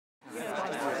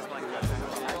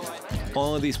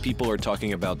All of these people are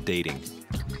talking about dating.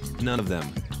 None of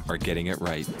them are getting it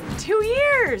right. 2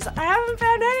 years! I haven't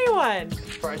found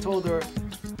anyone! I told her,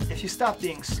 if you stop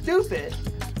being stupid,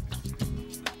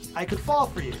 I could fall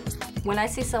for you. When I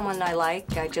see someone I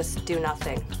like, I just do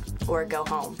nothing or go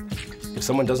home. If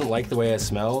someone doesn't like the way I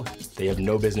smell, they have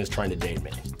no business trying to date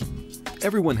me.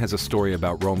 Everyone has a story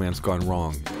about romance gone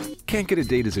wrong. Can't Get a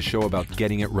Date is a show about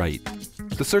getting it right.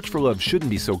 The search for love shouldn't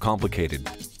be so complicated.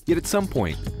 Yet at some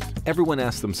point, everyone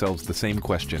asks themselves the same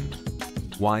question.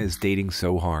 Why is dating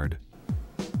so hard?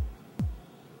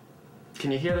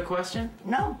 Can you hear the question?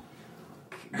 No.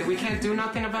 We can't do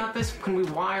nothing about this? Can we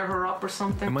wire her up or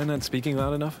something? Am I not speaking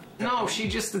loud enough? No, she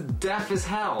just deaf as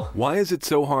hell. Why is it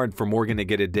so hard for Morgan to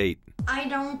get a date? I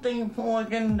don't think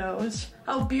Morgan knows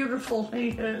how beautiful he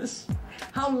is,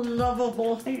 how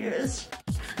lovable he is.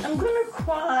 I'm gonna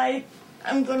cry.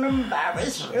 I'm gonna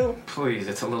embarrass you. Please,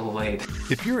 it's a little late.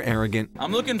 If you're arrogant,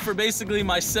 I'm looking for basically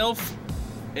myself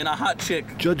and a hot chick.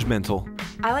 judgmental,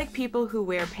 I like people who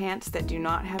wear pants that do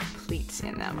not have pleats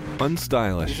in them.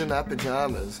 unstylish, These are not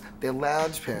pajamas. They're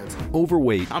lounge pants.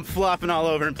 overweight, I'm flopping all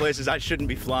over in places I shouldn't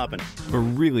be flopping. or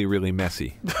really, really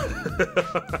messy.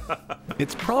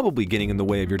 It's probably getting in the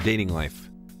way of your dating life.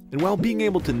 And while being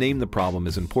able to name the problem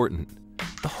is important,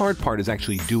 the hard part is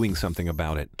actually doing something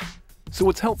about it. So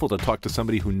it's helpful to talk to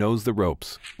somebody who knows the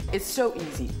ropes. It's so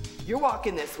easy. You're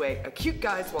walking this way, a cute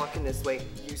guy's walking this way,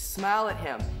 you smile at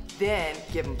him, then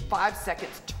give him 5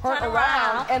 seconds, turn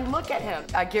around and look at him.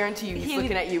 I guarantee you he's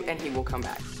looking at you and he will come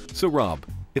back. So Rob,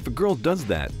 if a girl does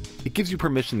that, it gives you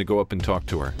permission to go up and talk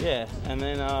to her. Yeah, and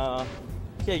then,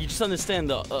 yeah, you just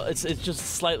understand it's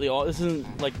just slightly off. This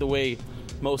isn't like the way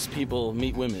most people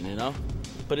meet women, you know?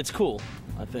 But it's cool,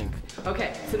 I think.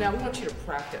 Okay, so now we want you to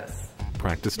practice.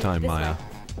 Practice time, Maya.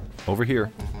 Over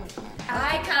here.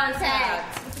 Eye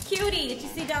contact. It's a cutie that you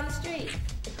see down the street.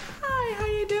 Hi, how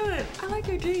you doing? I like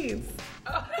your jeans.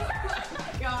 Oh my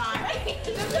God.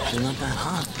 She's not that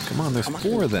hot. Come on, there's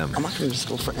 4 of them. I'm not gonna just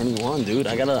go for any one, dude.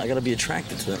 I gotta be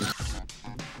attracted to them.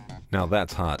 Now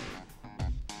that's hot.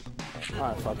 All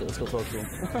right, fuck it. Let's go talk to him.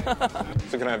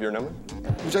 So can I have your number?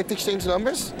 Would you like to exchange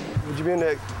numbers? Would you be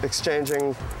into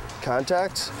exchanging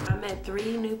contacts? I met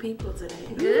 3 new people today.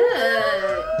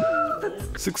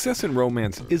 Good. Success in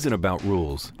romance isn't about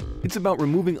rules. It's about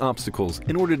removing obstacles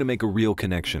in order to make a real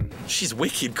connection. She's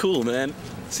wicked cool, man.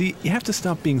 See, you have to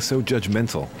stop being so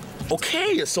judgmental.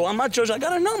 Okay, so I'm not judging. I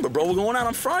got a number, bro. We're going out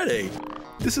on Friday.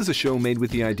 This is a show made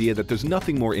with the idea that there's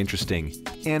nothing more interesting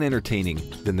and entertaining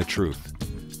than the truth.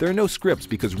 There are no scripts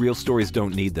because real stories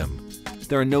don't need them.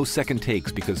 There are no second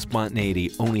takes because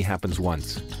spontaneity only happens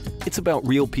once. It's about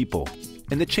real people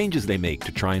and the changes they make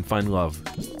to try and find love.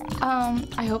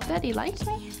 I hope that he likes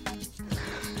me.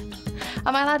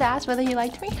 Am I allowed to ask whether he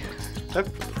liked me? That's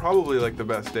probably like the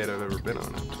best date I've ever been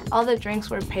on. All the drinks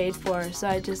were paid for, so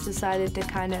I just decided to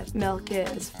kind of milk it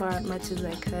as much as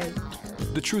I could.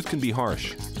 The truth can be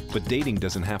harsh, but dating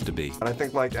doesn't have to be. And I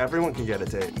think like everyone can get a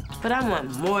date. But I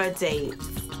want more dates.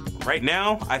 Right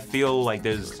now, I feel like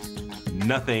there's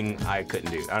nothing I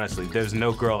couldn't do. Honestly, there's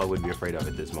no girl I would be afraid of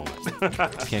at this moment.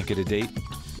 Can't get a date?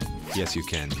 Yes, you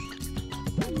can.